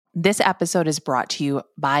This episode is brought to you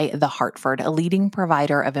by The Hartford, a leading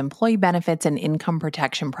provider of employee benefits and income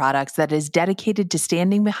protection products that is dedicated to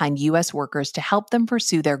standing behind U.S. workers to help them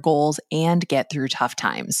pursue their goals and get through tough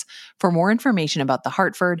times. For more information about The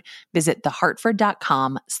Hartford, visit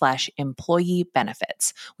thehartford.com/employee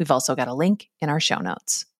benefits. We've also got a link in our show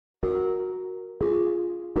notes.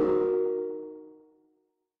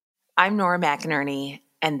 I'm Nora McInerney,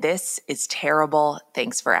 and this is Terrible.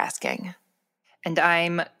 Thanks for asking. And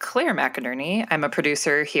I'm Claire McInerney. I'm a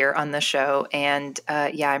producer here on the show. And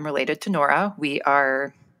I'm related to Nora. We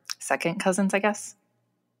are second cousins, I guess.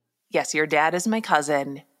 Yes, your dad is my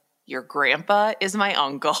cousin. Your grandpa is my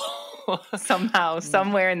uncle. Somehow,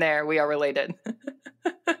 somewhere in there, we are related.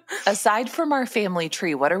 Aside from our family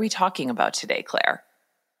tree, what are we talking about today, Claire?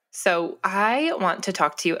 So I want to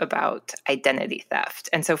talk to you about identity theft.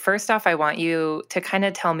 And so first off, I want you to kind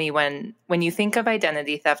of tell me when you think of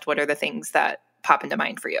identity theft, what are the things that pop into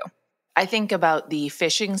mind for you? I think about the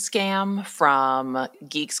phishing scam from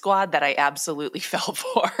Geek Squad that I absolutely fell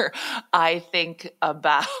for. I think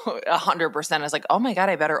about 100%. I was like, oh my God,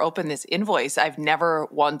 I better open this invoice. I've never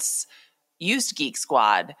once used Geek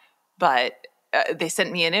Squad, but they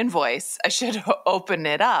sent me an invoice. I should open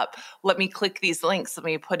it up. Let me click these links. Let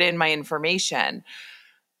me put in my information.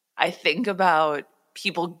 I think about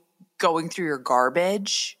people going through your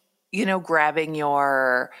garbage, grabbing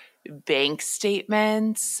your bank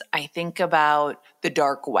statements. I think about the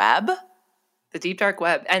dark web. The deep dark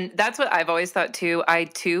web. And that's what I've always thought too. I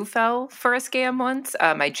too fell for a scam once.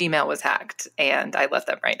 My Gmail was hacked and I let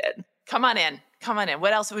them write it. Come on in.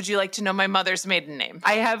 What else would you like to know my mother's maiden name?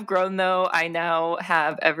 I have grown though. I now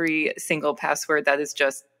have every single password that is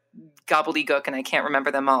just gobbledygook and I can't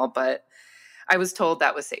remember them all, but I was told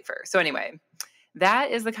that was safer. So anyway,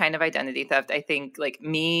 that is the kind of identity theft I think like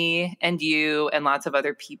me and you and lots of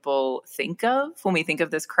other people think of when we think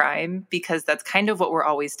of this crime, because that's kind of what we're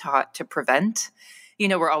always taught to prevent.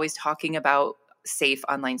 We're always talking about safe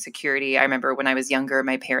online security. I remember when I was younger,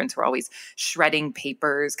 my parents were always shredding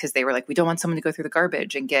papers because they were like, we don't want someone to go through the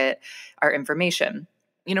garbage and get our information.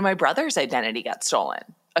 My brother's identity got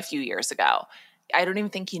stolen a few years ago. I don't even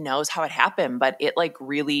think he knows how it happened, but it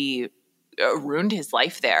really ruined his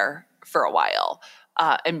life there for a while,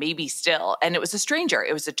 and maybe still. And it was a stranger.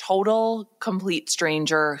 It was a total, complete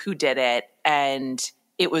stranger who did it. And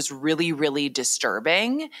it was really, really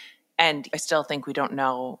disturbing. And I still think we don't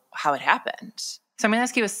know how it happened. So I'm going to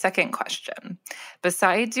ask you a second question.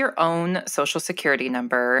 Besides your own social security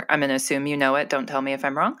number, I'm going to assume you know it. Don't tell me if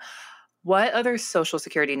I'm wrong. What other social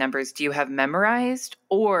security numbers do you have memorized,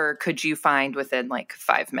 or could you find within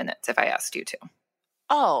 5 minutes if I asked you to?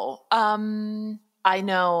 I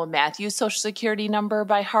know Matthew's social security number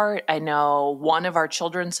by heart. I know one of our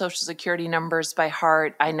children's social security numbers by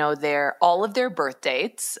heart. I know all of their birth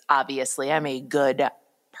dates. Obviously, I'm a good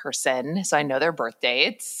person, so I know their birth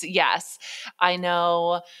dates. Yes. I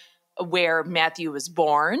know where Matthew was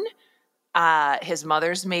born, his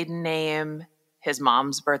mother's maiden name, his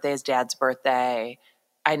mom's birthday, his dad's birthday.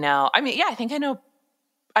 I think I know.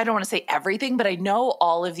 I don't want to say everything, but I know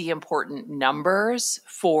all of the important numbers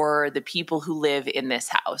for the people who live in this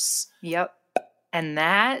house. Yep. And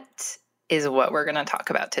that is what we're going to talk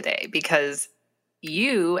about today, because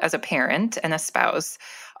you as a parent and a spouse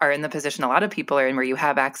are in the position a lot of people are in where you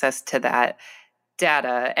have access to that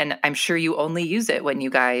data. And I'm sure you only use it when you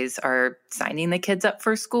guys are signing the kids up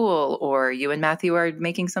for school or you and Matthew are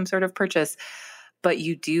making some sort of purchase. But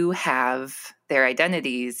you do have their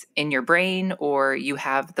identities in your brain, or you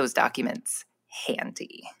have those documents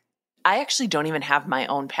handy. I actually don't even have my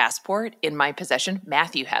own passport in my possession.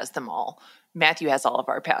 Matthew has them all. Matthew has all of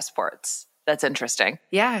our passports. That's interesting.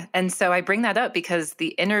 Yeah. And so I bring that up because the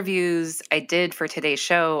interviews I did for today's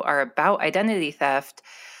show are about identity theft,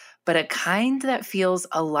 but a kind that feels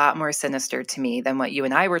a lot more sinister to me than what you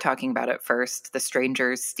and I were talking about at first, the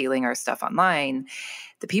strangers stealing our stuff online.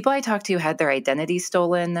 The people I talked to had their identity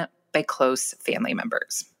stolen by close family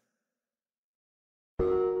members.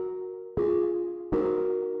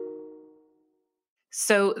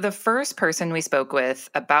 So the first person we spoke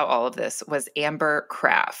with about all of this was Amber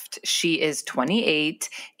Kraft. She is 28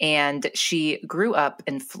 and she grew up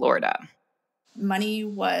in Florida. Money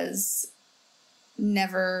was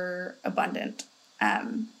never abundant.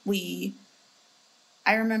 I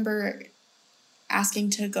remember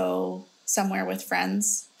asking to go somewhere with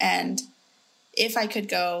friends, and if I could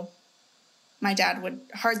go, my dad would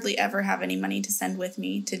hardly ever have any money to send with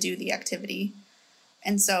me to do the activity.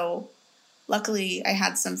 And so luckily I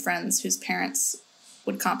had some friends whose parents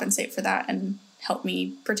would compensate for that and help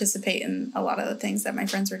me participate in a lot of the things that my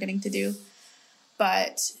friends were getting to do.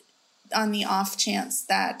 But On the off chance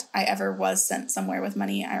that I ever was sent somewhere with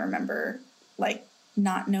money, I remember like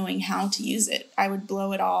not knowing how to use it. I would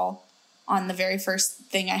blow it all on the very first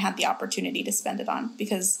thing I had the opportunity to spend it on,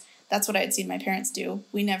 because that's what I had seen my parents do.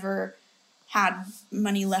 We never had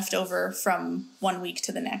money left over from one week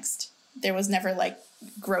to the next. There was never like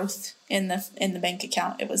growth in the bank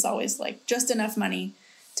account. It was always like just enough money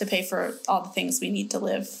to pay for all the things we need to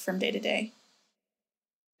live from day to day.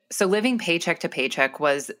 So living paycheck to paycheck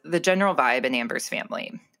was the general vibe in Amber's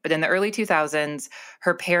family. But in the early 2000s,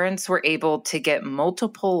 her parents were able to get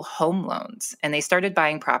multiple home loans, and they started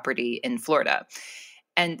buying property in Florida.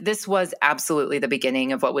 And this was absolutely the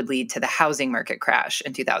beginning of what would lead to the housing market crash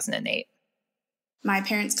in 2008. My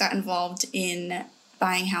parents got involved in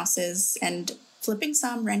buying houses and flipping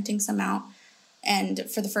some, renting some out. And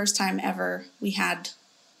for the first time ever, we had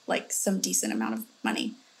like some decent amount of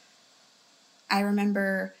money. I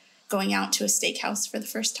remember going out to a steakhouse for the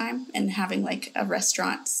first time and having like a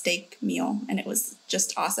restaurant steak meal, and it was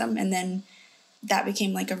just awesome. And then that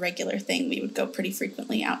became like a regular thing. We would go pretty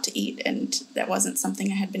frequently out to eat, and that wasn't something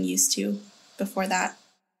I had been used to before that.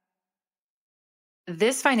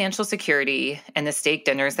 This financial security and the steak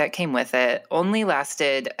dinners that came with it only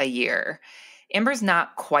lasted a year. Amber's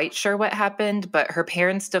not quite sure what happened, but her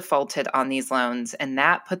parents defaulted on these loans, and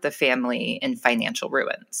that put the family in financial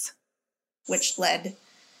ruins. Which led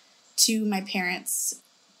to my parents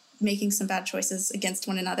making some bad choices against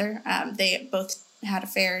one another. They both had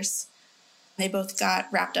affairs. They both got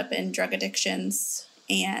wrapped up in drug addictions,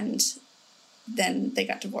 and then they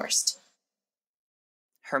got divorced.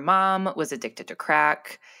 Her mom was addicted to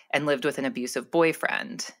crack and lived with an abusive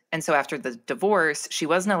boyfriend. And so after the divorce, she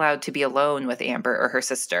wasn't allowed to be alone with Amber or her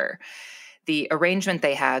sister. The arrangement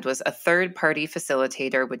they had was a third-party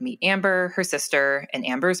facilitator would meet Amber, her sister, and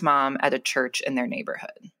Amber's mom at a church in their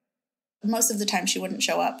neighborhood. Most of the time she wouldn't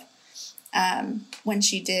show up. When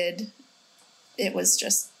she did, it was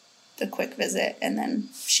just a quick visit, and then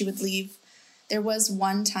she would leave. There was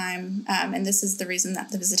one time, and this is the reason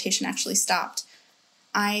that the visitation actually stopped.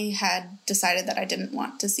 I had decided that I didn't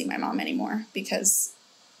want to see my mom anymore because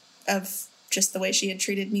of just the way she had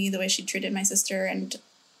treated me, the way she treated my sister, and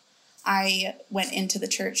I went into the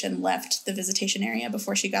church and left the visitation area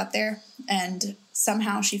before she got there, and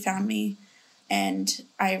somehow she found me, and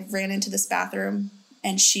I ran into this bathroom,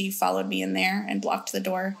 and she followed me in there and blocked the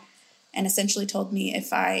door and essentially told me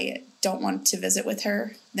if I don't want to visit with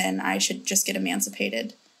her, then I should just get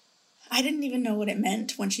emancipated. I didn't even know what it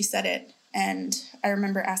meant when she said it, and I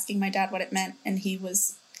remember asking my dad what it meant, and he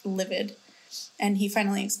was livid, and he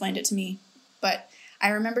finally explained it to me. But I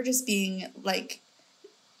remember just being like,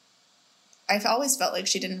 I've always felt like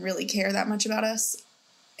she didn't really care that much about us.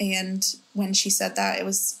 And when she said that, it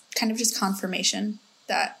was kind of just confirmation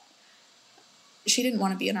that she didn't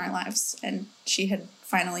want to be in our lives. And she had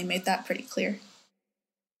finally made that pretty clear.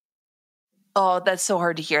 Oh, that's so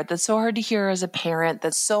hard to hear. That's so hard to hear as a parent.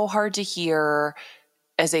 That's so hard to hear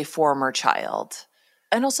as a former child.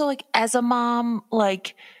 And also, like, as a mom,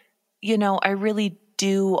 like, you know, I really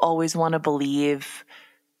do always want to believe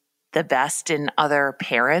the best in other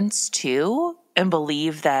parents too, and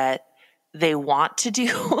believe that they want to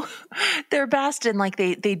do their best, and like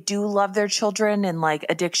they do love their children, and like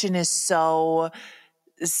addiction is so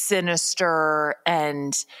sinister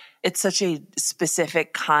and it's such a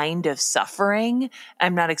specific kind of suffering.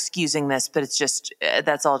 I'm not excusing this, but it's just,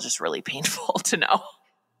 that's all just really painful to know.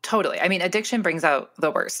 Totally. I mean, addiction brings out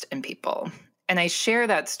the worst in people. And I share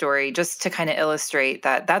that story just to kind of illustrate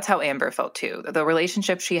that that's how Amber felt too. The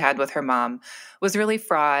relationship she had with her mom was really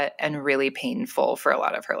fraught and really painful for a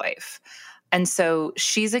lot of her life. And so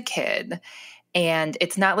she's a kid, and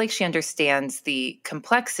it's not like she understands the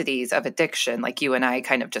complexities of addiction like you and I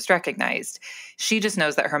kind of just recognized. She just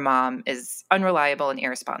knows that her mom is unreliable and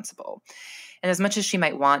irresponsible. And as much as she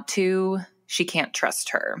might want to, she can't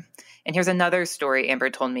trust her. And here's another story Amber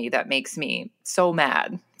told me that makes me so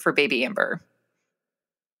mad for baby Amber.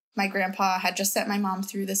 My grandpa had just sent my mom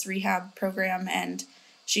through this rehab program, and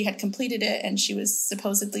she had completed it, and she was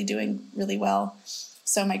supposedly doing really well.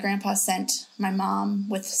 So my grandpa sent my mom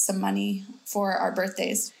with some money for our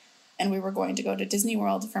birthdays, and we were going to go to Disney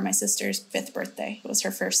World for my sister's 5th birthday. It was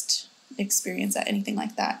her first experience at anything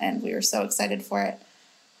like that, and we were so excited for it.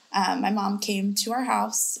 My mom came to our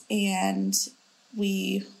house, and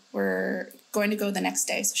we were going to go the next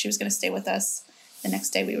day, so she was going to stay with us. The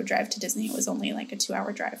next day we would drive to Disney. It was only like a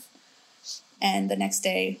 2-hour drive. And the next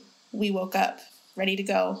day we woke up ready to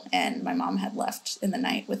go, and my mom had left in the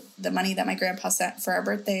night with the money that my grandpa sent for our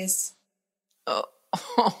birthdays.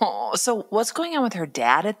 Oh, so what's going on with her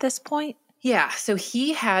dad at this point? Yeah, so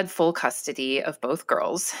he had full custody of both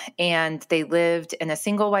girls, and they lived in a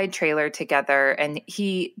single wide trailer together, and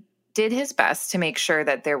he did his best to make sure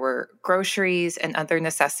that there were groceries and other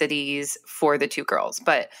necessities for the two girls.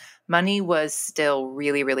 But money was still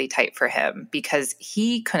really, really tight for him because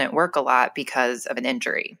he couldn't work a lot because of an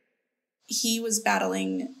injury. He was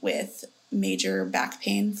battling with major back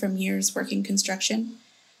pain from years working construction,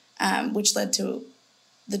 which led to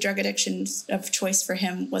the drug addiction of choice for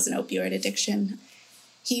him was an opioid addiction.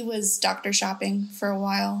 He was doctor shopping for a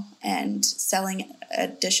while and selling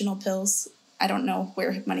additional pills. I don't know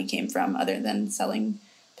where money came from other than selling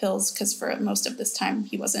pills, because for most of this time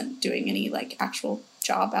he wasn't doing any actual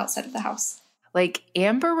job outside of the house.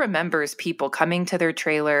 Amber remembers people coming to their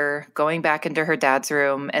trailer, going back into her dad's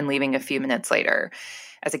room, and leaving a few minutes later.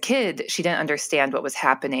 As a kid, she didn't understand what was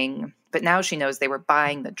happening, but now she knows they were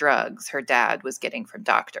buying the drugs her dad was getting from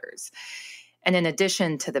doctors. And in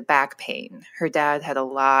addition to the back pain, her dad had a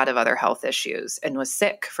lot of other health issues and was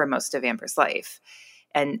sick for most of Amber's life.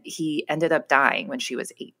 And he ended up dying when she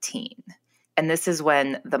was 18. And this is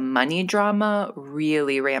when the money drama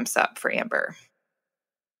really ramps up for Amber.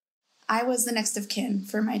 I was the next of kin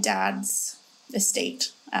for my dad's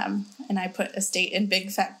estate. And I put estate in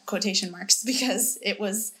big fat quotation marks because it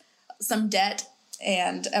was some debt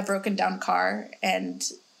and a broken down car,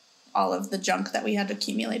 and all of the junk that we had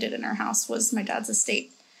accumulated in our house was my dad's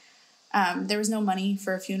estate. There was no money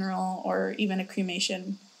for a funeral or even a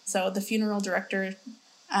cremation. So the funeral director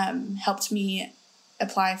helped me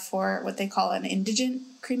apply for what they call an indigent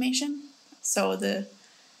cremation. So the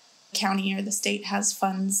county or the state has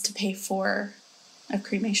funds to pay for a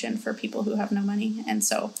cremation for people who have no money. And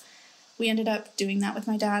so we ended up doing that with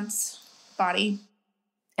my dad's body.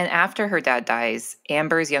 And after her dad dies,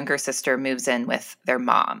 Amber's younger sister moves in with their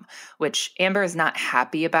mom, which Amber is not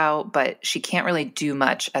happy about, but she can't really do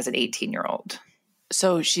much as an 18-year-old.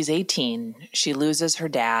 So she's 18, she loses her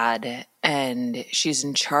dad, and she's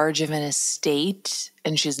in charge of an estate,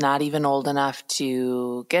 and she's not even old enough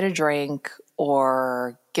to get a drink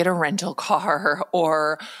or get a rental car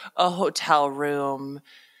or a hotel room.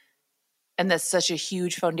 And that's such a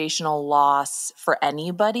huge foundational loss for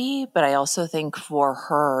anybody, but I also think for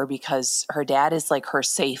her, because her dad is her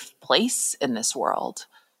safe place in this world.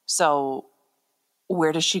 So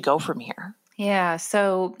where does she go from here? Yeah.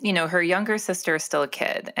 So, her younger sister is still a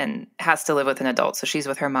kid and has to live with an adult. So she's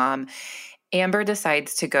with her mom. Amber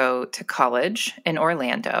decides to go to college in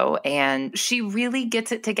Orlando, and she really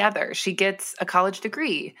gets it together. She gets a college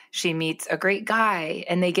degree. She meets a great guy,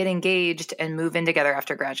 and they get engaged and move in together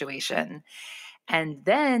after graduation. And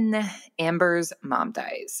then Amber's mom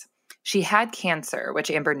dies. She had cancer,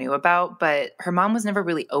 which Amber knew about, but her mom was never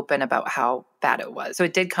really open about how bad it was. So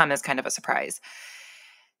it did come as kind of a surprise.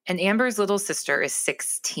 And Amber's little sister is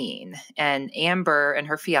 16, and Amber and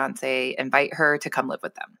her fiance invite her to come live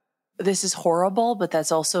with them. This is horrible, but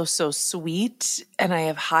that's also so sweet. And I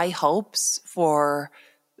have high hopes for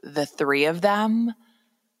the three of them.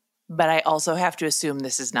 But I also have to assume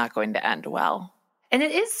this is not going to end well. And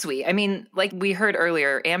it is sweet. I mean, like we heard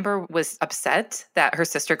earlier, Amber was upset that her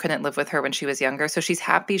sister couldn't live with her when she was younger. So she's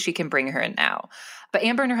happy she can bring her in now. But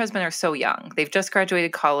Amber and her husband are so young. They've just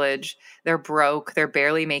graduated college. They're broke. They're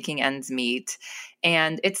barely making ends meet.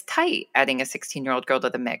 And it's tight adding a 16-year-old girl to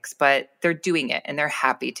the mix, but they're doing it and they're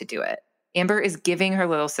happy to do it. Amber is giving her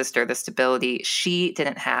little sister the stability she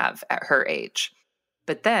didn't have at her age.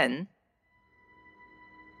 But then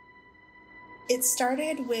it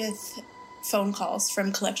started with phone calls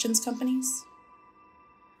from collections companies.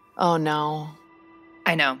 Oh, no.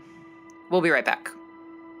 I know. We'll be right back.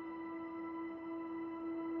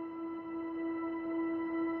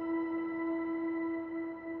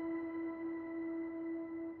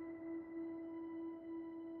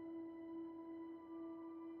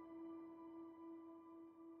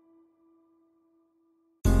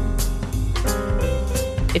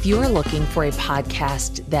 If you are looking for a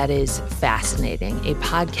podcast that is fascinating, a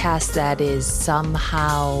podcast that is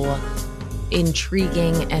somehow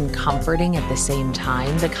intriguing and comforting at the same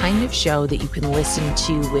time, the kind of show that you can listen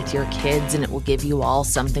to with your kids and it will give you all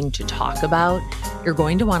something to talk about, you're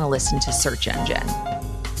going to want to listen to Search Engine.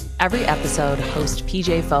 Every episode, host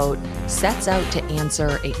PJ Vogt sets out to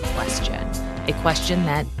answer a question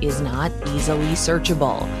that is not easily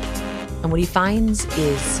searchable. And what he finds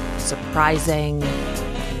is surprising.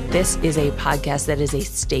 This is a podcast that is a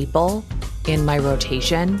staple in my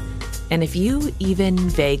rotation. And if you even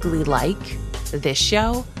vaguely like this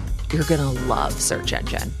show, you're going to love Search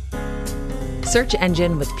Engine. Search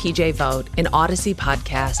Engine with PJ Vogt, an Odyssey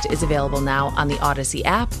podcast, is available now on the Odyssey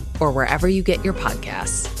app or wherever you get your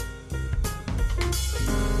podcasts.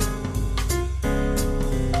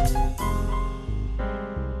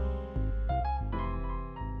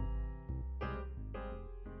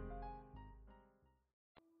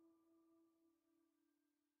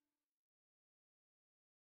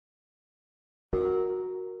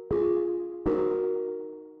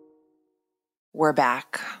 We're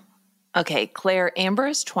back. Okay, Claire, Amber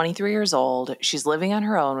is 23 years old. She's living on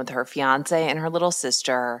her own with her fiance and her little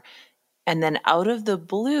sister. And then out of the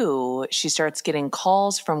blue, she starts getting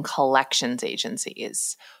calls from collections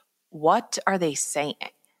agencies. What are they saying?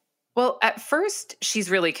 Well, at first, she's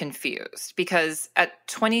really confused because at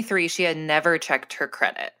 23, she had never checked her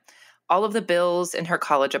credit. All of the bills in her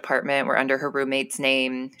college apartment were under her roommate's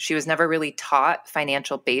name. She was never really taught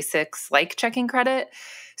financial basics like checking credit.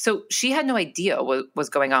 So she had no idea what was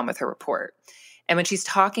going on with her report. And when she's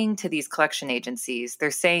talking to these collection agencies, they're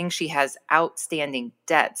saying she has outstanding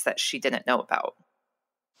debts that she didn't know about.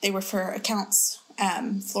 They were for accounts.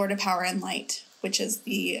 Florida Power and Light, which is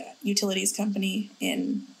the utilities company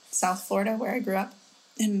in South Florida where I grew up.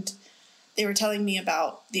 And they were telling me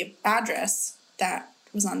about the address that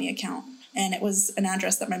was on the account. And it was an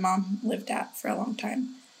address that my mom lived at for a long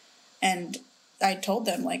time. And I told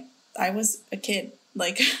them, like, I was a kid.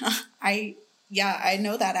 Like, I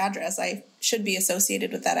know that address. I should be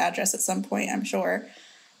associated with that address at some point, I'm sure.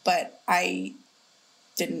 But I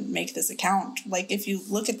didn't make this account. Like, if you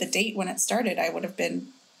look at the date when it started, I would have been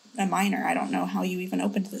a minor. I don't know how you even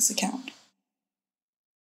opened this account.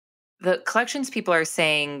 The collections people are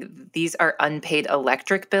saying these are unpaid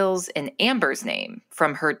electric bills in Amber's name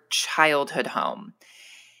from her childhood home.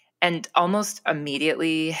 And almost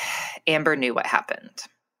immediately, Amber knew what happened.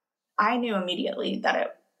 I knew immediately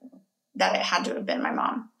that it had to have been my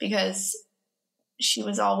mom, because she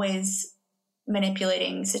was always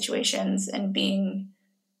manipulating situations and being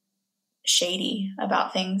shady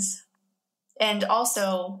about things. And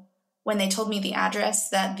also, when they told me the address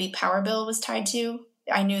that the power bill was tied to,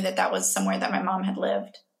 I knew that that was somewhere that my mom had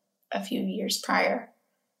lived a few years prior.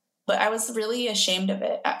 But I was really ashamed of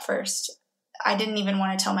it at first. I didn't even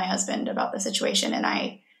want to tell my husband about the situation, and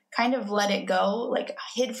I kind of let it go, like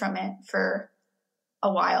hid from it for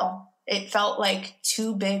a while. It felt like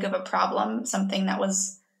too big of a problem, something that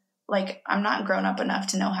was like, I'm not grown up enough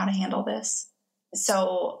to know how to handle this.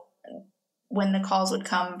 So when the calls would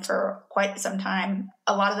come for quite some time,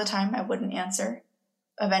 a lot of the time I wouldn't answer.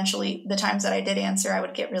 Eventually, the times that I did answer, I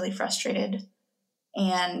would get really frustrated.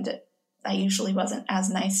 And I usually wasn't as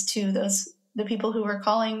nice to the people who were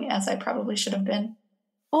calling as I probably should have been.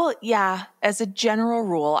 Well, yeah, as a general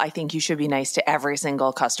rule, I think you should be nice to every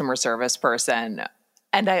single customer service person.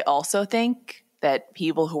 And I also think that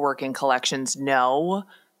people who work in collections know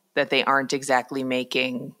that they aren't exactly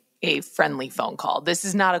making a friendly phone call. This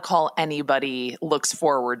is not a call anybody looks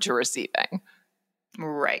forward to receiving.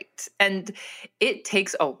 Right. And it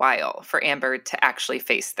takes a while for Amber to actually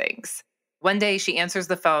face things. One day she answers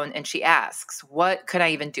the phone and she asks, what could I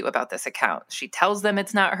even do about this account? She tells them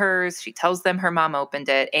it's not hers. She tells them her mom opened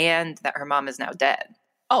it and that her mom is now dead.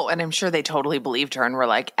 Oh, and I'm sure they totally believed her and were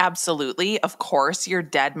like, absolutely. Of course, your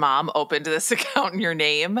dead mom opened this account in your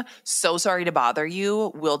name. So sorry to bother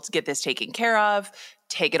you. We'll get this taken care of.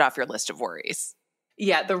 Take it off your list of worries.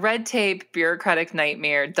 Yeah, the red tape bureaucratic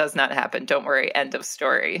nightmare does not happen. Don't worry. End of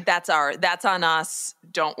story. That's on us.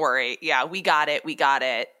 Don't worry. Yeah, we got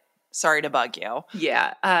it. Sorry to bug you.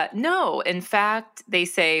 Yeah. No, in fact, they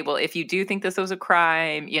say, well, if you do think this was a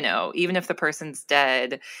crime, even if the person's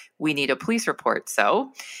dead, we need a police report.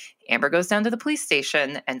 So Amber goes down to the police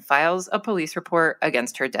station and files a police report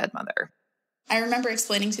against her dead mother. I remember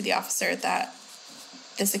explaining to the officer that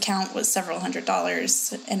this account was several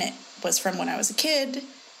 $100s and it was from when I was a kid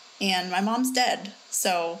and my mom's dead.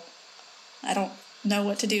 So I don't know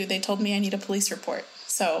what to do. They told me I need a police report.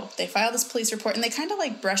 So they filed this police report and they kind of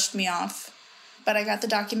like brushed me off. But I got the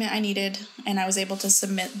document I needed and I was able to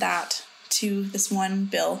submit that to this one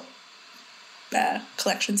bill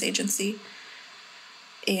collections agency.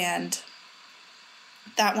 And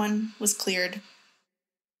that one was cleared.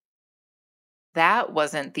 That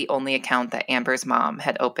wasn't the only account that Amber's mom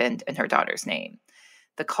had opened in her daughter's name.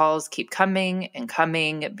 The calls keep coming and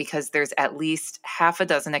coming because there's at least half a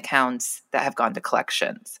dozen accounts that have gone to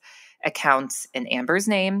collections. Accounts in Amber's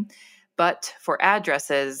name, but for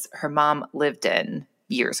addresses her mom lived in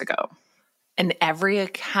years ago. And every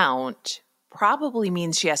account probably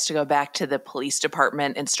means she has to go back to the police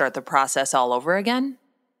department and start the process all over again?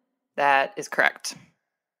 That is correct.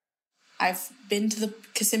 I've been to the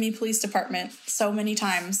Kissimmee Police Department so many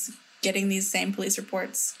times getting these same police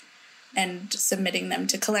reports and submitting them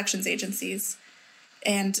to collections agencies.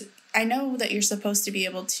 And I know that you're supposed to be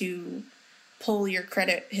able to pull your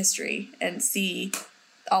credit history and see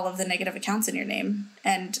all of the negative accounts in your name.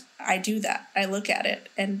 And I do that. I look at it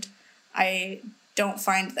and I don't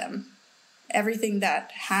find them. Everything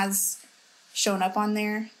that has shown up on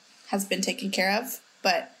there has been taken care of,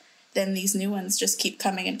 but then these new ones just keep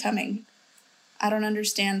coming and coming. I don't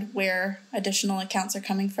understand where additional accounts are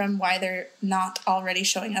coming from, why they're not already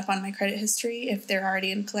showing up on my credit history if they're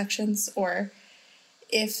already in collections, or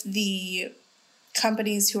if the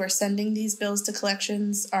companies who are sending these bills to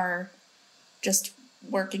collections are just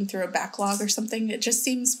working through a backlog or something. It just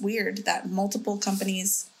seems weird that multiple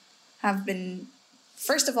companies have been,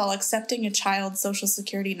 first of all, accepting a child's social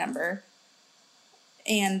security number,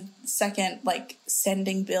 and second, like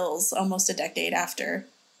sending bills almost a decade after.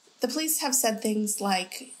 The police have said things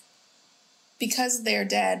like, because they're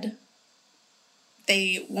dead,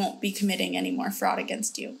 they won't be committing any more fraud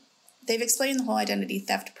against you. They've explained the whole identity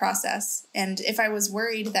theft process, and if I was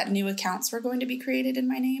worried that new accounts were going to be created in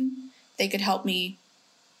my name, they could help me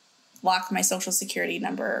lock my social security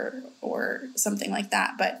number or something like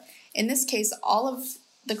that. But in this case, all of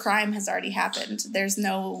the crime has already happened. There's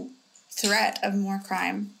no threat of more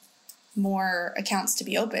crime, more accounts to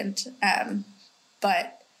be opened.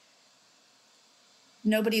 But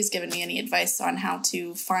nobody's given me any advice on how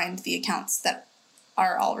to find the accounts that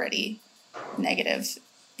are already negative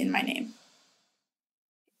in my name.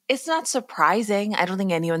 It's not surprising. I don't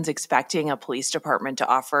think anyone's expecting a police department to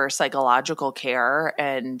offer psychological care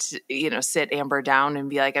and, sit Amber down and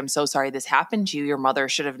be like, I'm so sorry this happened to you. Your mother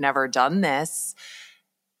should have never done this.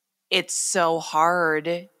 It's so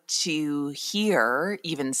hard to hear,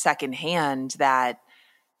 even secondhand, that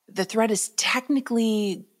the threat is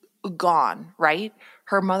technically gone, right?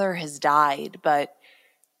 Her mother has died, but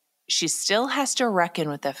she still has to reckon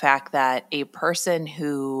with the fact that a person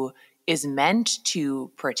who is meant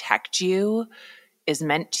to protect you, is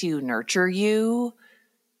meant to nurture you,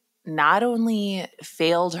 not only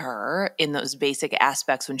failed her in those basic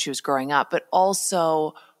aspects when she was growing up, but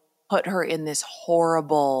also put her in this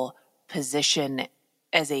horrible position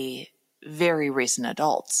as a very recent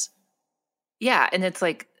adult. Yeah, and it's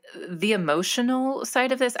like the emotional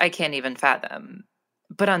side of this, I can't even fathom.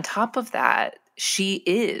 But on top of that, she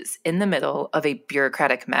is in the middle of a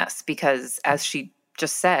bureaucratic mess because, as she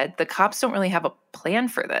just said, the cops don't really have a plan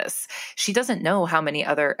for this. She doesn't know how many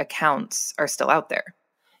other accounts are still out there.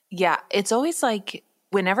 Yeah, it's always like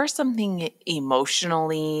whenever something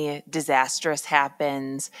emotionally disastrous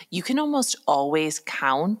happens, you can almost always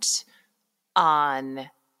count on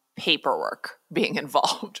paperwork being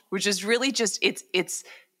involved, which is really just it's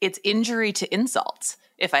injury to insult,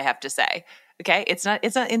 if I have to say. Okay? It's not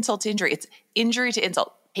insult to injury. It's injury to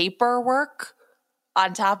insult. Paperwork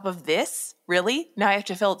on top of this? Really? Now I have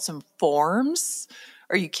to fill out some forms?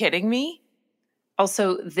 Are you kidding me?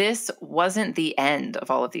 Also, this wasn't the end of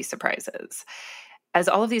all of these surprises. As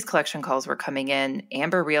all of these collection calls were coming in,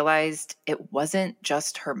 Amber realized it wasn't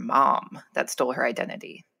just her mom that stole her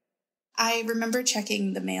identity. I remember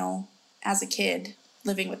checking the mail as a kid,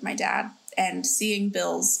 living with my dad, and seeing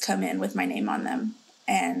bills come in with my name on them.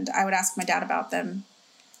 And I would ask my dad about them,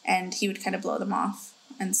 and he would kind of blow them off.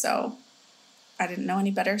 And so I didn't know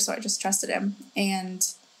any better, so I just trusted him. And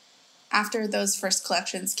after those first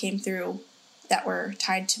collections came through that were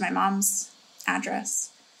tied to my mom's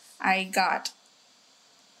address, I got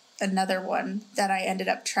another one that I ended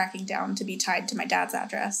up tracking down to be tied to my dad's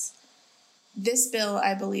address. This bill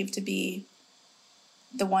I believe to be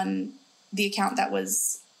the account that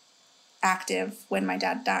was active when my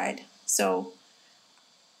dad died. So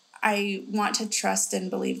I want to trust and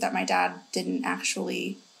believe that my dad didn't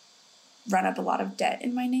actually run up a lot of debt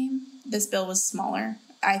in my name. This bill was smaller.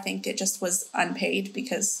 I think it just was unpaid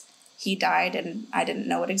because he died and I didn't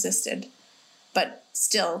know it existed. But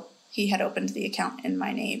still, he had opened the account in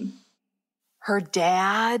my name. Her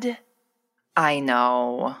dad? I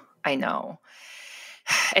know.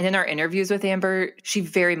 And in our interviews with Amber, she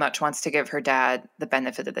very much wants to give her dad the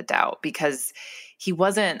benefit of the doubt because he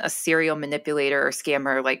wasn't a serial manipulator or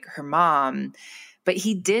scammer like her mom, but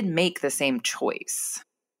he did make the same choice.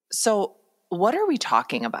 So what are we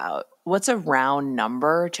talking about? What's a round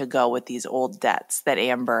number to go with these old debts that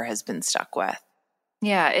Amber has been stuck with?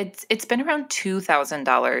 Yeah, it's been around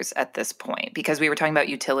 $2,000 at this point because we were talking about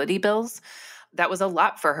utility bills. That was a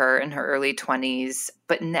lot for her in her early 20s.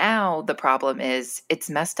 But now the problem is it's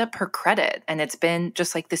messed up her credit and it's been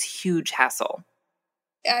just like this huge hassle.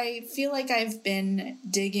 I feel like I've been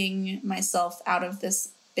digging myself out of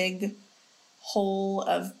this big hole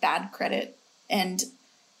of bad credit, and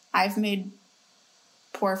I've made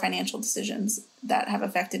poor financial decisions that have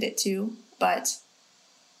affected it too. But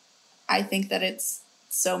I think that it's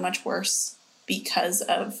so much worse because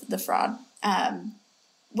of the fraud.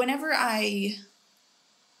 Whenever I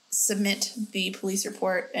submit the police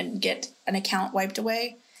report and get an account wiped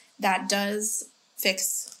away, that does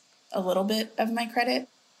fix a little bit of my credit.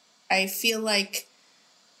 I feel like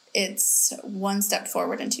it's one step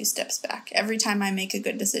forward and two steps back. Every time I make a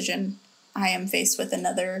good decision, I am faced with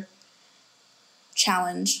another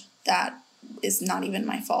challenge that is not even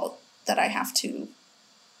my fault, that I have to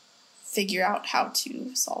figure out how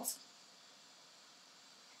to solve.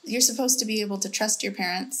 You're supposed to be able to trust your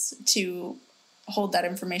parents to hold that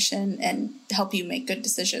information and help you make good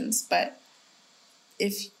decisions. But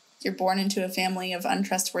if you're born into a family of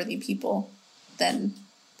untrustworthy people, then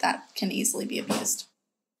that can easily be abused.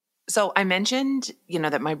 So I mentioned,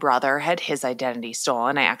 that my brother had his identity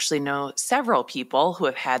stolen. I actually know several people who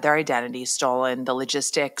have had their identity stolen. The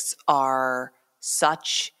logistics are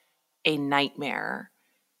such a nightmare.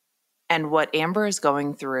 And what Amber is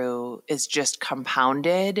going through is just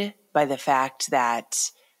compounded by the fact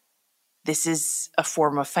that this is a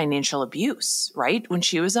form of financial abuse, right? When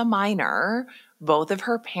she was a minor, both of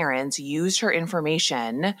her parents used her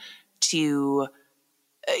information to,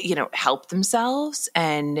 help themselves,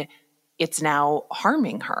 and it's now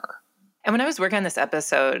harming her. And when I was working on this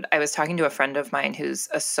episode, I was talking to a friend of mine who's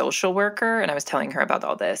a social worker, and I was telling her about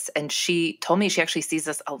all this. And she told me she actually sees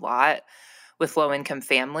this a lot with low-income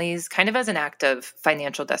families, kind of as an act of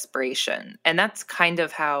financial desperation. And that's kind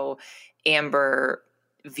of how Amber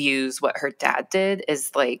views what her dad did,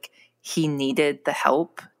 is like he needed the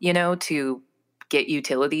help, to get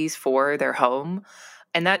utilities for their home.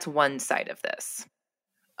 And that's one side of this.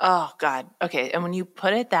 Oh, God. Okay. And when you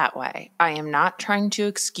put it that way, I am not trying to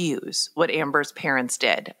excuse what Amber's parents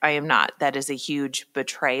did. I am not. That is a huge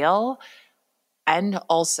betrayal. And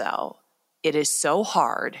also, it is so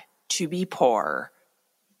hard to be poor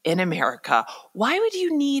in America. Why would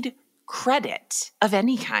you need credit of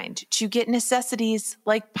any kind to get necessities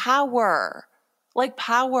like power? Like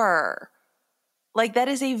power. Like that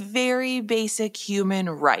is a very basic human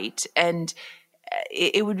right. And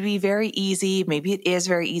it would be very easy, maybe it is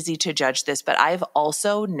very easy to judge this, but I've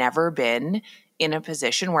also never been in a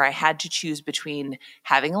position where I had to choose between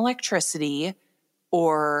having electricity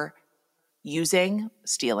or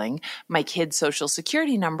stealing my kid's social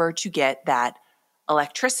security number to get that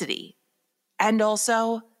electricity. And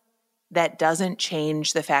also, that doesn't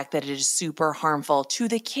change the fact that it is super harmful to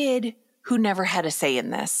the kid who never had a say in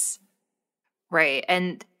this. Right.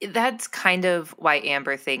 And that's kind of why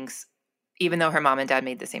Amber thinks, even though her mom and dad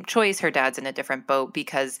made the same choice, her dad's in a different boat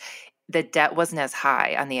because the debt wasn't as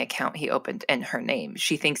high on the account he opened in her name.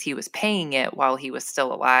 She thinks he was paying it while he was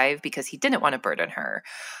still alive because he didn't want to burden her.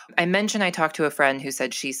 I mentioned I talked to a friend who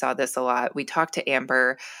said she saw this a lot. We talked to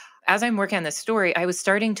Amber. As I'm working on this story, I was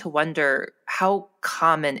starting to wonder, how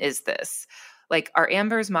common is this? Like, are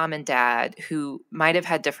Amber's mom and dad, who might have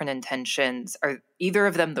had different intentions, are either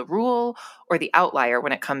of them the rule or the outlier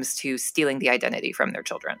when it comes to stealing the identity from their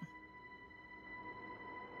children?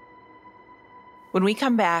 When we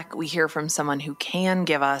come back, we hear from someone who can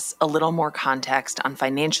give us a little more context on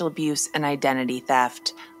financial abuse and identity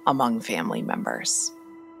theft among family members.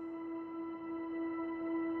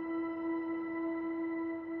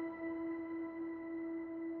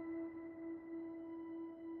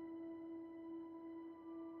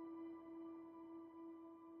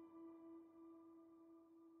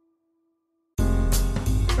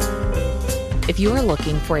 If you are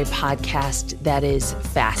looking for a podcast that is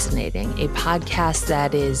fascinating, a podcast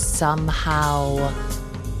that is somehow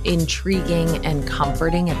intriguing and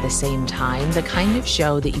comforting at the same time, the kind of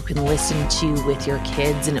show that you can listen to with your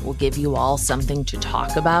kids and it will give you all something to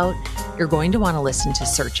talk about, you're going to want to listen to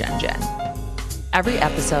Search Engine. Every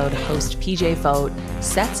episode, host PJ Fote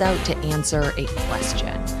sets out to answer a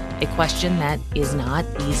question that is not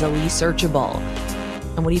easily searchable.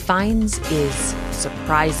 And what he finds is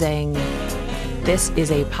surprising. This is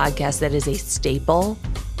a podcast that is a staple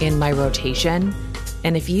in my rotation.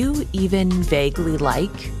 And if you even vaguely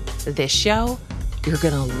like this show, you're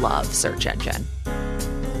going to love Search Engine.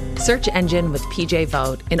 Search Engine with PJ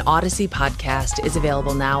Fote, an Odyssey podcast, is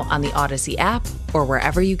available now on the Odyssey app or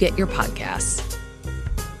wherever you get your podcasts.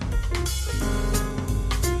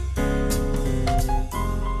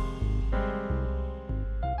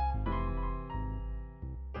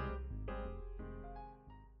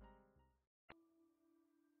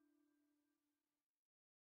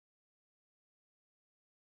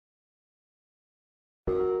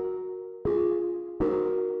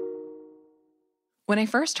 When I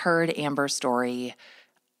first heard Amber's story,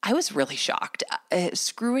 I was really shocked.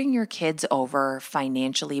 Screwing your kids over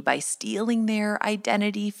financially by stealing their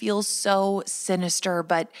identity feels so sinister.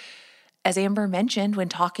 But as Amber mentioned, when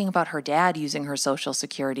talking about her dad using her social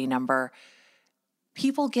security number,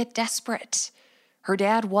 people get desperate. Her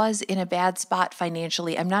dad was in a bad spot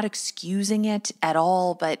financially. I'm not excusing it at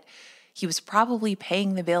all, but he was probably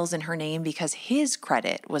paying the bills in her name because his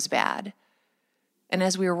credit was bad. And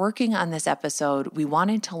as we were working on this episode, we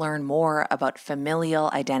wanted to learn more about familial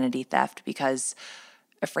identity theft because,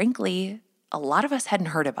 frankly, a lot of us hadn't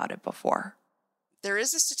heard about it before. There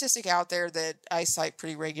is a statistic out there that I cite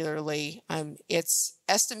pretty regularly. It's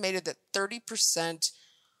estimated that 30%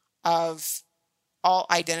 of all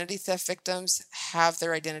identity theft victims have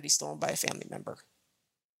their identity stolen by a family member.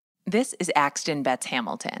 This is Axton Betts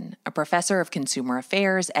Hamilton, a professor of consumer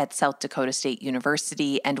affairs at South Dakota State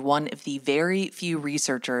University and one of the very few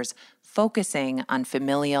researchers focusing on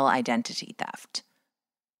familial identity theft.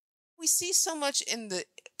 We see so much in the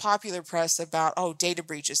popular press about, data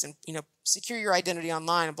breaches and, secure your identity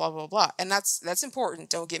online and blah, blah, blah. And that's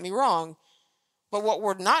important, don't get me wrong. But what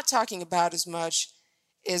we're not talking about as much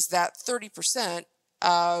is that 30%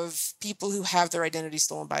 of people who have their identity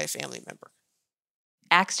stolen by a family member.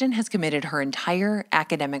 Axton has committed her entire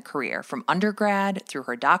academic career, from undergrad through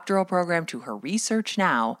her doctoral program to her research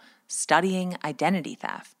now, studying identity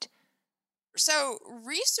theft. So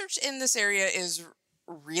research in this area is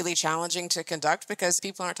really challenging to conduct because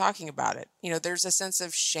people aren't talking about it. There's a sense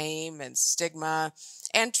of shame and stigma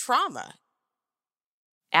and trauma.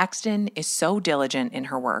 Axton is so diligent in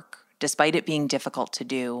her work, despite it being difficult to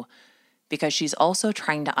do, because she's also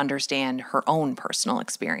trying to understand her own personal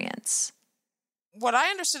experience. What I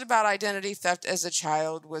understood about identity theft as a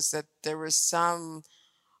child was that there was some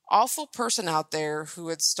awful person out there who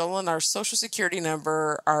had stolen our social security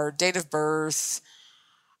number, our date of birth,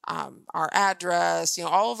 our address,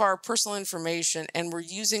 all of our personal information, and were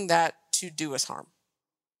using that to do us harm.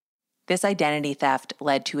 This identity theft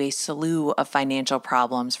led to a slew of financial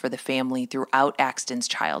problems for the family throughout Axton's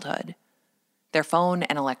childhood. Their phone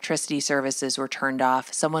and electricity services were turned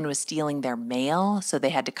off. Someone was stealing their mail, so they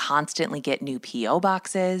had to constantly get new P.O.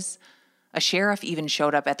 boxes. A sheriff even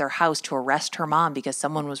showed up at their house to arrest her mom because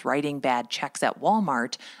someone was writing bad checks at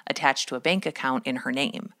Walmart attached to a bank account in her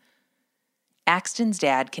name. Axton's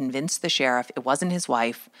dad convinced the sheriff it wasn't his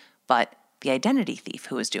wife, but the identity thief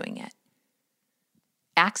who was doing it.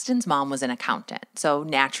 Axton's mom was an accountant, so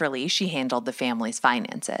naturally she handled the family's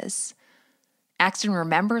finances. Axton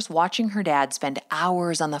remembers watching her dad spend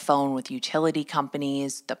hours on the phone with utility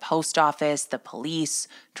companies, the post office, the police,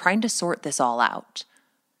 trying to sort this all out.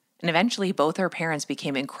 And eventually, both her parents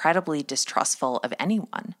became incredibly distrustful of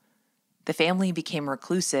anyone. The family became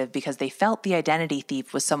reclusive because they felt the identity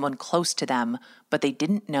thief was someone close to them, but they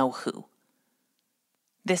didn't know who.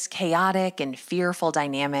 This chaotic and fearful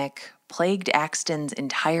dynamic plagued Axton's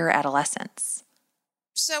entire adolescence.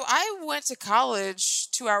 So I went to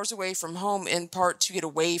college 2 hours away from home in part to get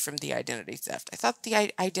away from the identity theft. I thought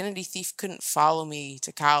the identity thief couldn't follow me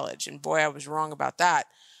to college, and boy, I was wrong about that.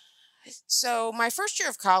 So my first year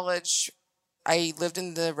of college, I lived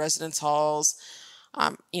in the residence halls,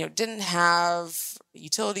 didn't have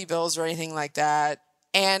utility bills or anything like that.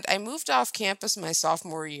 And I moved off campus my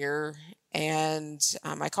sophomore year, and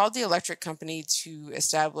I called the electric company to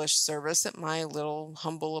establish service at my little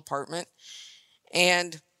humble apartment.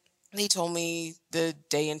 And they told me the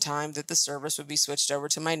day and time that the service would be switched over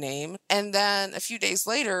to my name. And then a few days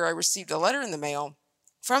later, I received a letter in the mail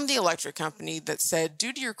from the electric company that said,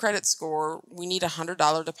 due to your credit score, we need a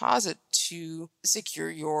 $100 deposit to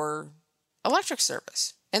secure your electric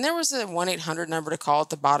service. And there was a 1-800 number to call at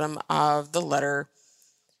the bottom of the letter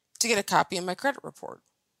to get a copy of my credit report.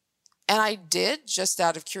 And I did, just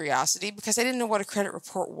out of curiosity, because I didn't know what a credit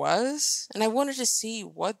report was. And I wanted to see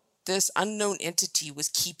what this unknown entity was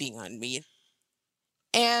keeping on me.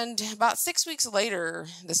 And about 6 weeks later,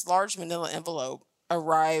 this large manila envelope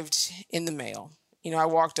arrived in the mail. I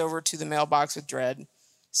walked over to the mailbox with dread,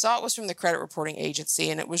 saw it was from the credit reporting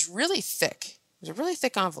agency, and it was really thick. It was a really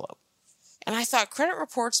thick envelope. And I thought credit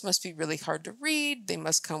reports must be really hard to read. They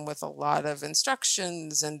must come with a lot of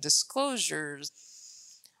instructions and disclosures.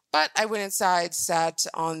 But I went inside, sat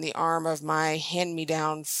on the arm of my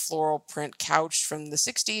hand-me-down floral print couch from the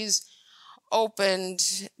 60s,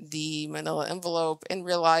 opened the manila envelope, and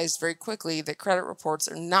realized very quickly that credit reports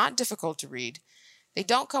are not difficult to read. They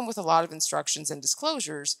don't come with a lot of instructions and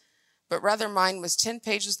disclosures, but rather mine was 10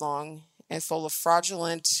 pages long and full of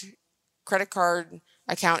fraudulent credit card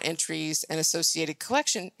account entries and associated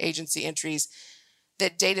collection agency entries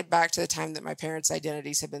that dated back to the time that my parents'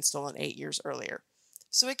 identities had been stolen 8 years earlier.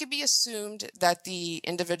 So it could be assumed that the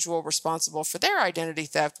individual responsible for their identity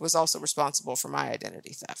theft was also responsible for my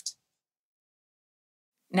identity theft.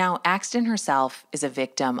 Now, Axton herself is a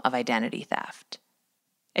victim of identity theft.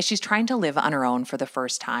 As she's trying to live on her own for the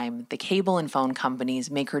first time, the cable and phone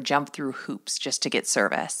companies make her jump through hoops just to get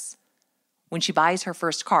service. When she buys her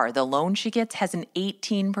first car, the loan she gets has an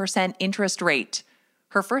 18% interest rate.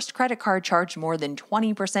 Her first credit card charged more than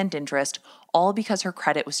 20% interest, all because her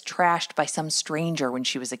credit was trashed by some stranger when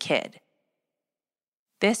she was a kid.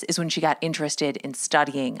 This is when she got interested in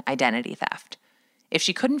studying identity theft. If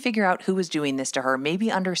she couldn't figure out who was doing this to her,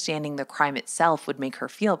 maybe understanding the crime itself would make her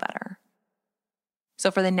feel better.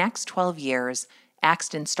 So for the next 12 years,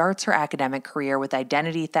 Axton starts her academic career with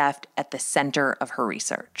identity theft at the center of her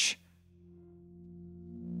research.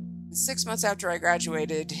 6 months after I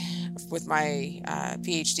graduated with my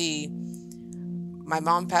PhD, my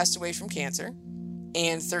mom passed away from cancer.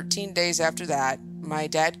 And 13 days after that, my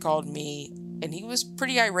dad called me, and he was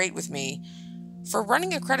pretty irate with me for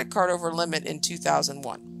running a credit card over limit in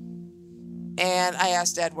 2001. And I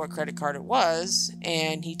asked Dad what credit card it was,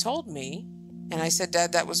 and he told me. And I said,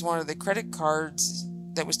 Dad, that was one of the credit cards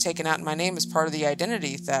that was taken out in my name as part of the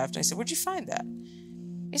identity theft. And I said, where'd you find that?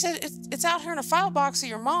 He said, it's out here in a file box of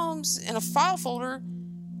your mom's in a file folder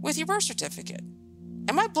with your birth certificate.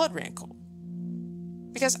 And my blood ran cold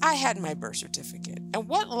because I had my birth certificate. And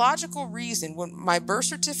what logical reason would my birth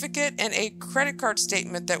certificate and a credit card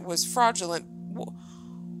statement that was fraudulent,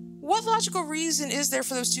 what logical reason is there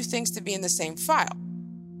for those two things to be in the same file?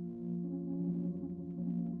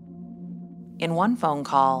 In one phone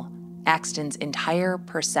call, Axton's entire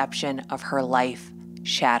perception of her life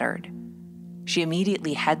shattered. She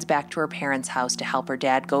immediately heads back to her parents' house to help her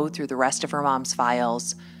dad go through the rest of her mom's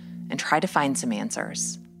files and try to find some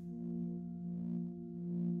answers.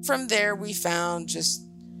 From there, we found just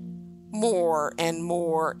more and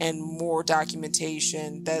more and more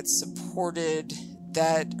documentation that supported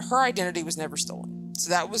that her identity was never stolen.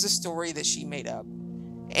 So that was a story that she made up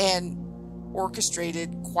and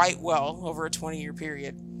orchestrated quite well over a 20-year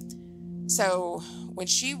period. So when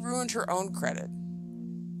she ruined her own credit,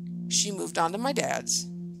 she moved on to my dad's.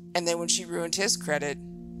 And then when she ruined his credit,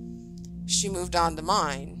 she moved on to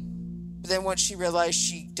mine. But then once she realized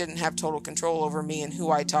she didn't have total control over me and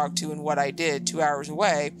who I talked to and what I did 2 hours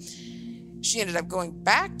away, she ended up going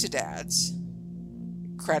back to Dad's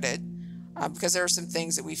credit because there are some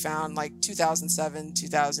things that we found like 2007,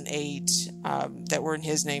 2008 that were in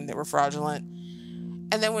his name that were fraudulent.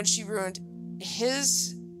 And then when she ruined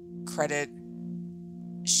his credit,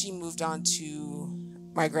 she moved on to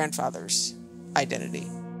my grandfather's identity.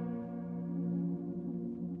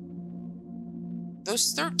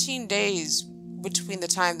 Those 13 days between the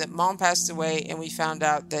time that Mom passed away and we found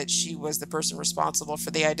out that she was the person responsible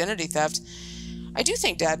for the identity theft, I do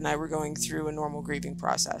think Dad and I were going through a normal grieving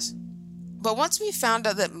process. But once we found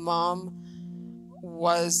out that Mom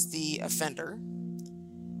was the offender,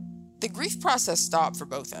 the grief process stopped for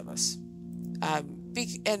both of us.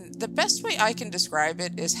 And the best way I can describe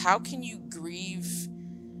it is, how can you grieve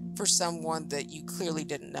for someone that you clearly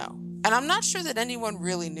didn't know? And I'm not sure that anyone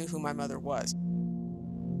really knew who my mother was.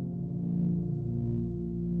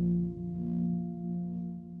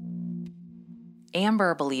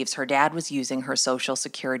 Amber believes her dad was using her Social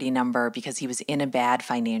Security number because he was in a bad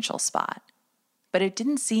financial spot. But it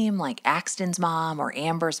didn't seem like Axton's mom or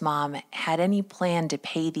Amber's mom had any plan to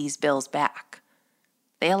pay these bills back.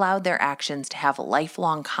 They allowed their actions to have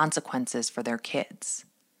lifelong consequences for their kids.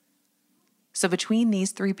 So between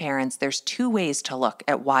these three parents, there's two ways to look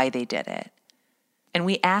at why they did it. And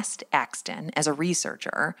we asked Axton, as a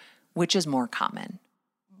researcher, which is more common.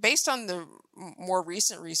 Based on the more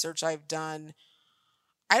recent research I've done,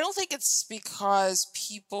 I don't think it's because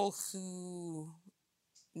people who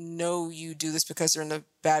know you do this because they're in a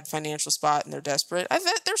bad financial spot and they're desperate.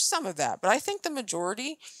 There's some of that, but I think the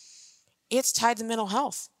majority, it's tied to mental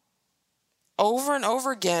health over and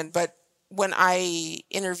over again. But when I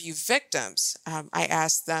interview victims, I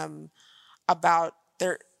ask them about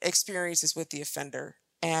their experiences with the offender.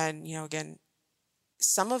 And, again,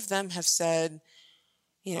 some of them have said,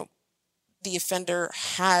 the offender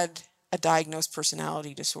had a diagnosed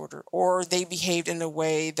personality disorder, or they behaved in a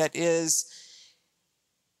way that is,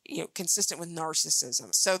 consistent with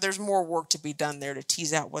narcissism. So there's more work to be done there to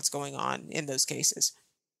tease out what's going on in those cases.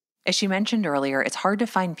 As she mentioned earlier, it's hard to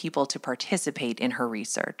find people to participate in her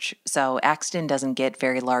research, so Axton doesn't get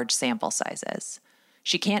very large sample sizes.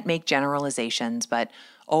 She can't make generalizations, but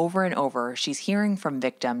over and over, she's hearing from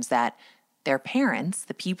victims that their parents,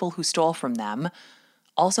 the people who stole from them,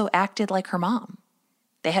 also acted like her mom.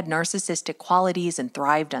 They had narcissistic qualities and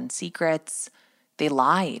thrived on secrets. They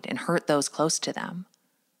lied and hurt those close to them.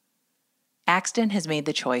 Axton has made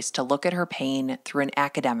the choice to look at her pain through an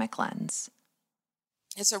academic lens.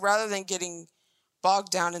 And so rather than getting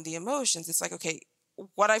bogged down in the emotions, it's like, okay,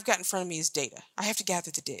 what I've got in front of me is data. I have to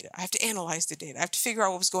gather the data. I have to analyze the data. I have to figure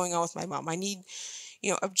out what was going on with my mom. I need,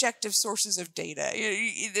 objective sources of data.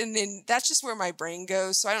 And that's just where my brain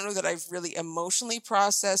goes. So I don't know that I've really emotionally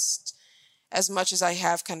processed as much as I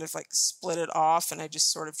have kind of like split it off, and I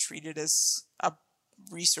just sort of treat it as a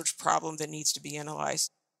research problem that needs to be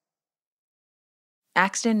analyzed.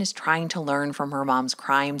 Axton is trying to learn from her mom's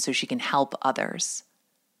crime so she can help others.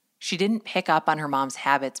 She didn't pick up on her mom's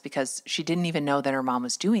habits because she didn't even know that her mom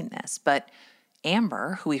was doing this. But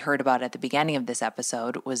Amber, who we heard about at the beginning of this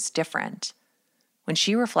episode, was different. When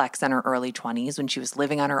she reflects on her early 20s, when she was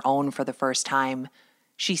living on her own for the first time,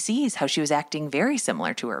 she sees how she was acting very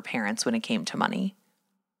similar to her parents when it came to money.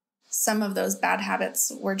 Some of those bad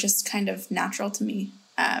habits were just kind of natural to me.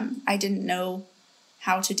 I didn't know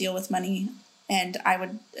how to deal with money, and I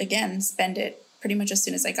would, again, spend it pretty much as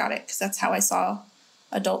soon as I got it, because that's how I saw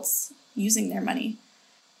adults using their money.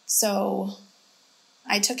 So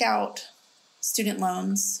I took out student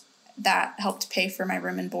loans that helped pay for my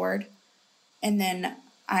room and board. And then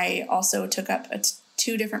I also took up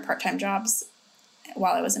 2 different part-time jobs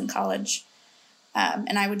while I was in college.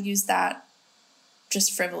 And I would use that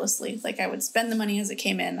just frivolously. Like, I would spend the money as it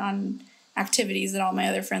came in on activities that all my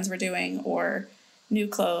other friends were doing, or new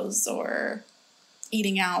clothes, or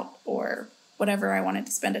eating out, or whatever I wanted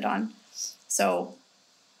to spend it on. So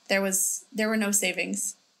there were no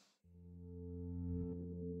savings.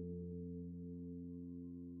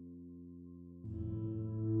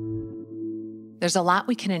 There's a lot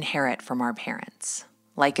we can inherit from our parents,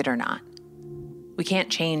 like it or not. We can't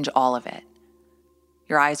change all of it.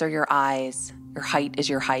 Your eyes are your eyes, your height is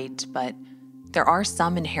your height, but there are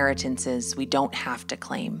some inheritances we don't have to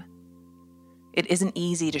claim. It isn't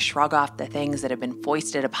easy to shrug off the things that have been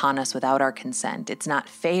foisted upon us without our consent. It's not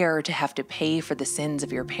fair to have to pay for the sins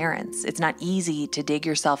of your parents. It's not easy to dig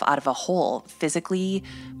yourself out of a hole, physically,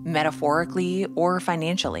 metaphorically, or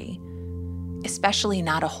financially. Especially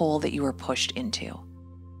not a hole that you were pushed into.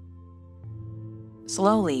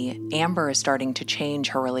 Slowly, Amber is starting to change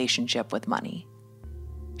her relationship with money.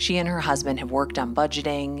 She and her husband have worked on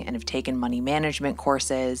budgeting and have taken money management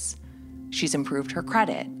courses. She's improved her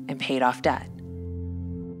credit and paid off debt.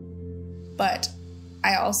 But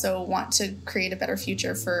I also want to create a better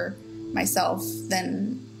future for myself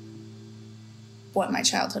than what my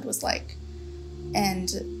childhood was like.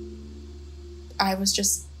 And I was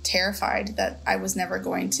just terrified that I was never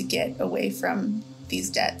going to get away from these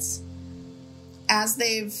debts. As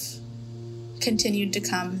they've continued to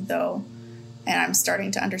come, though, and I'm starting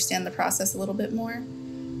to understand the process a little bit more,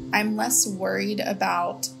 I'm less worried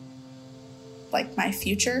about, like, my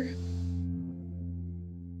future.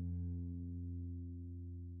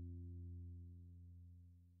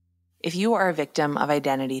 If you are a victim of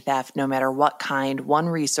identity theft, no matter what kind, one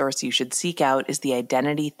resource you should seek out is the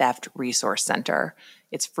Identity Theft Resource Center.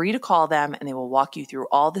 It's free to call them, and they will walk you through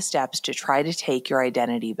all the steps to try to take your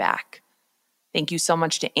identity back. Thank you so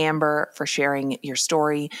much to Amber for sharing your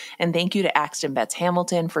story, and thank you to Axton Betts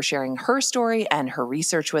Hamilton for sharing her story and her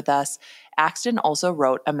research with us. Axton also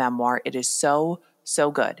wrote a memoir. It is so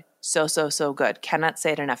good. So good. Cannot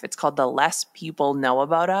say it enough. It's called The Less People Know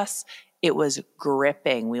About Us. It was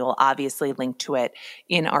gripping. We will obviously link to it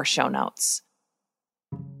in our show notes.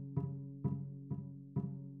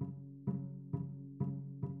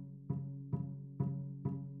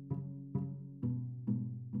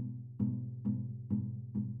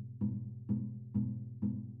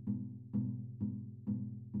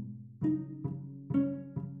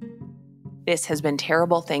 This has been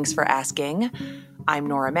Terrible. Thanks for asking. I'm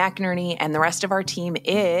Nora McInerney, and the rest of our team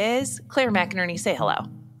is Claire McInerney. Say hello.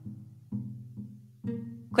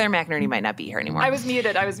 Claire McInerney might not be here anymore. I was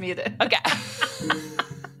muted. Okay.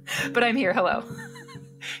 But I'm here. Hello.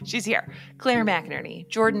 She's here. Claire McInerney,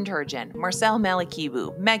 Jordan Turgeon, Marcel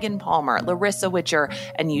Malikibu, Megan Palmer, Larissa Witcher,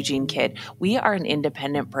 and Eugene Kidd. We are an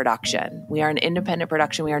independent production. We are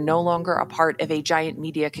no longer a part of a giant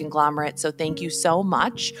media conglomerate. So thank you so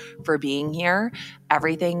much for being here.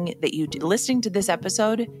 Everything that you do, listening to this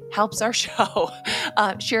episode helps our show.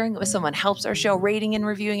 Sharing it with someone helps our show. Rating and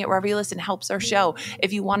reviewing it wherever you listen helps our show.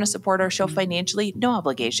 If you want to support our show financially, no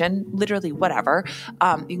obligation, literally whatever.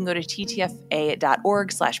 You can go to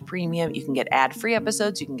ttfa.org/premium. You can get ad-free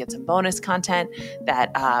episodes. You can get some bonus content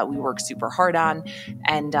that we work super hard on.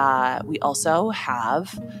 And we also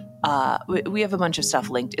have we have a bunch of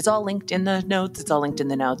stuff linked. It's all linked in the notes.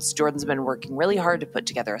 Jordan's been working really hard to put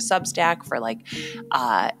together a Substack for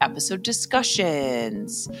episode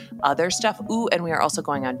discussions, other stuff. Ooh, and we are also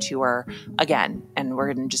going on tour again, and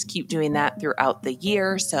we're going to just keep doing that throughout the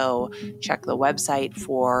year. So check the website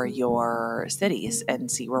for your cities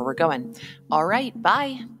and see where we're going. All right,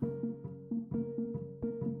 bye.